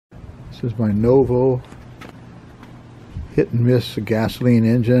This is my Novo hit and miss gasoline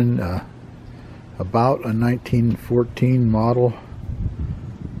engine, about a 1914 model,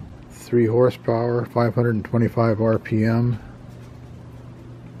 3 horsepower, 525 RPM.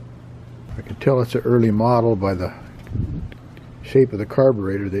 I can tell it's an early model by the shape of the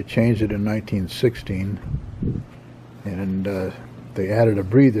carburetor. They changed it in 1916, and they added a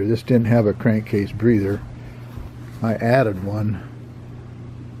breather. This didn't have a crankcase breather. I added one.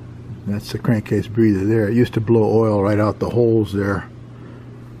 That's the crankcase breather there. It used to blow oil right out the holes there.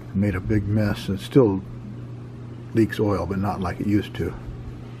 It made a big mess. It still leaks oil, but not like it used to.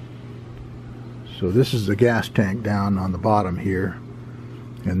 So this is the gas tank down on the bottom here,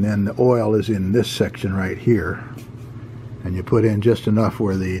 and then the oil is in this section right here, and you put in just enough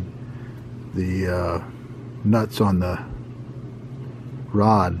where the nuts on the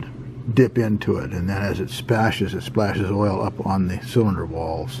rod dip into it, and then as it splashes oil up on the cylinder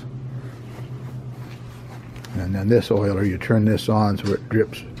walls. And then this oiler, you turn this on so it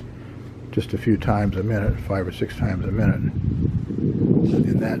drips just a few times a minute, 5 or 6 times a minute.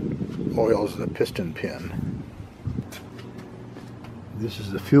 And that oils the piston pin. This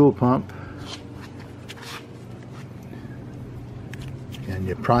is the fuel pump. And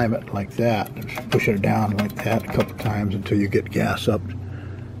you prime it like that, push it down like that a couple times until you get gas up.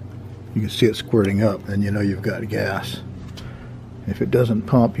 You can see it squirting up, and you know you've got gas. If it doesn't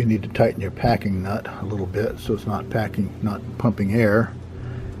pump, you need to tighten your packing nut a little bit so it's not pumping air.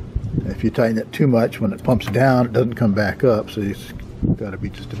 If you tighten it too much, when it pumps down, it doesn't come back up, so it's got to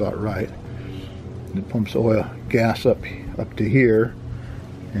be just about right. And it pumps gas up to here,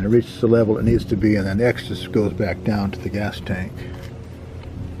 and it reaches the level it needs to be, and then the excess goes back down to the gas tank.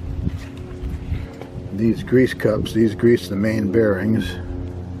 These grease cups, these grease the main bearings.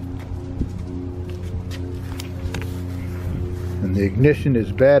 And the ignition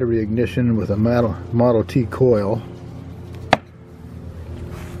is battery ignition with a Model T coil.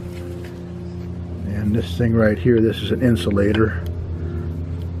 And this thing right here, this is an insulator.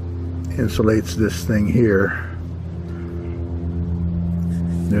 Insulates this thing here.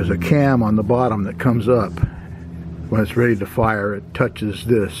 There's a cam on the bottom that comes up. When it's ready to fire, it touches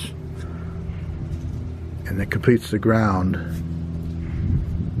this, and it completes the ground.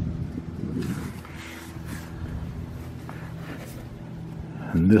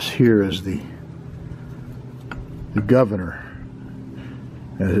 And this here is the governor.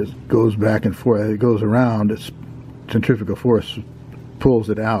 As it goes back and forth, as it goes around, its centrifugal force pulls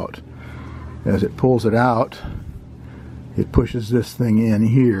it out. As it pulls it out, it pushes this thing in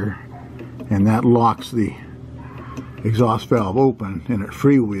here, and that locks the exhaust valve open, and it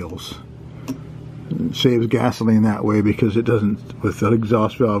freewheels. It saves gasoline that way, because it doesn't, with the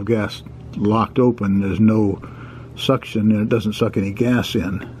exhaust valve gas locked open, there's no suction, and it doesn't suck any gas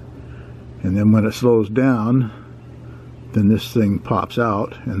in. And then when it slows down, then this thing pops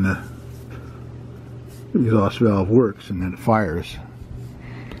out, and the exhaust valve works, and then it fires.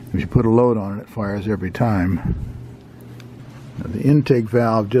 If you put a load on it, it fires every time. Now, the intake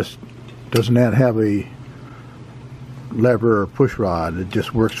valve just doesn't have a lever or push rod. It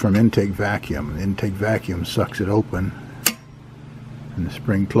just works from intake vacuum. The intake vacuum sucks it open, and the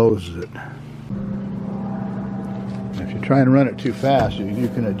spring closes it. If you try and run it too fast, you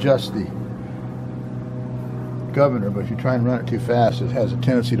can adjust the governor, but if you try and run it too fast, it has a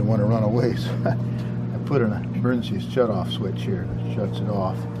tendency to want to run away. So I put an emergency shut-off switch here that shuts it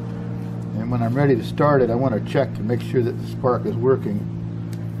off. And when I'm ready to start it, I want to check and make sure that the spark is working.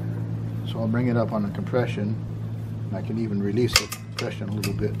 So I'll bring it up on the compression. I can even release the compression a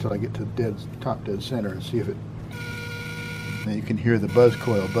little bit until I get to the top dead center and see if it. Then you can hear the buzz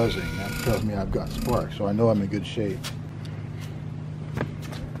coil buzzing. That tells me I've got spark, so I know I'm in good shape.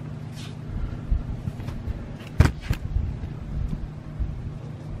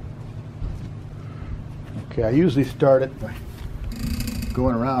 Okay, I usually start it by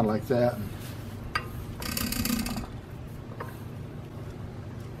going around like that.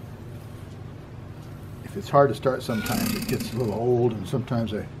 If it's hard to start sometimes, it gets a little old, and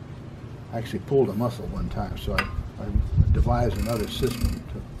sometimes I actually pulled a muscle one time, so I devised another system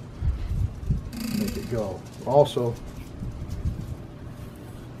to make it go. Also,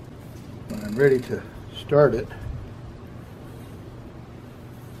 when I'm ready to start it,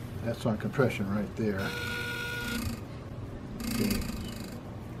 that's on compression right there. Okay.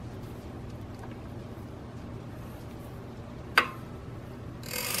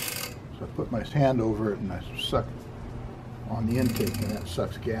 So I put my hand over it and I suck on the intake, and that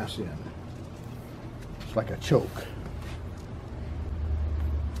sucks gas in. It's like a choke.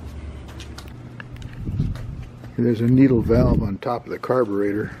 There's a needle valve on top of the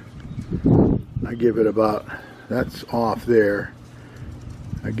carburetor. I give it about, that's off there,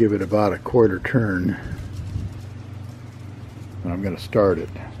 I give it about a quarter turn, and I'm going to start it.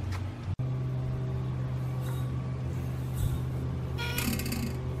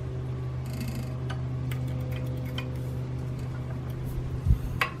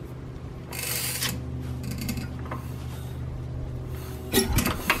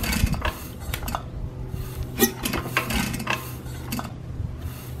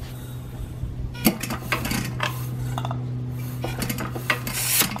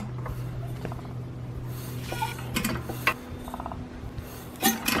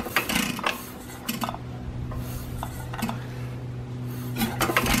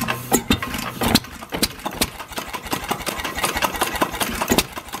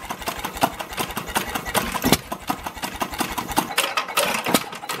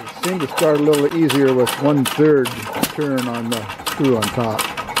 Seemed to start a little easier with 1/3 turn on the screw on top.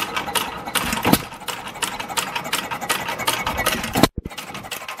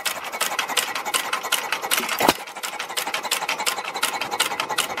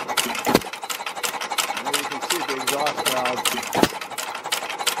 Now you can see the exhaust valve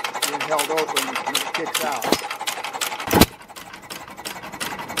being held open and it kicks out.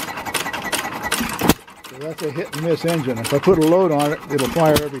 So that's a hit and miss engine. If I put a load on it, it'll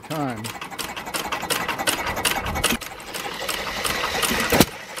fire every time.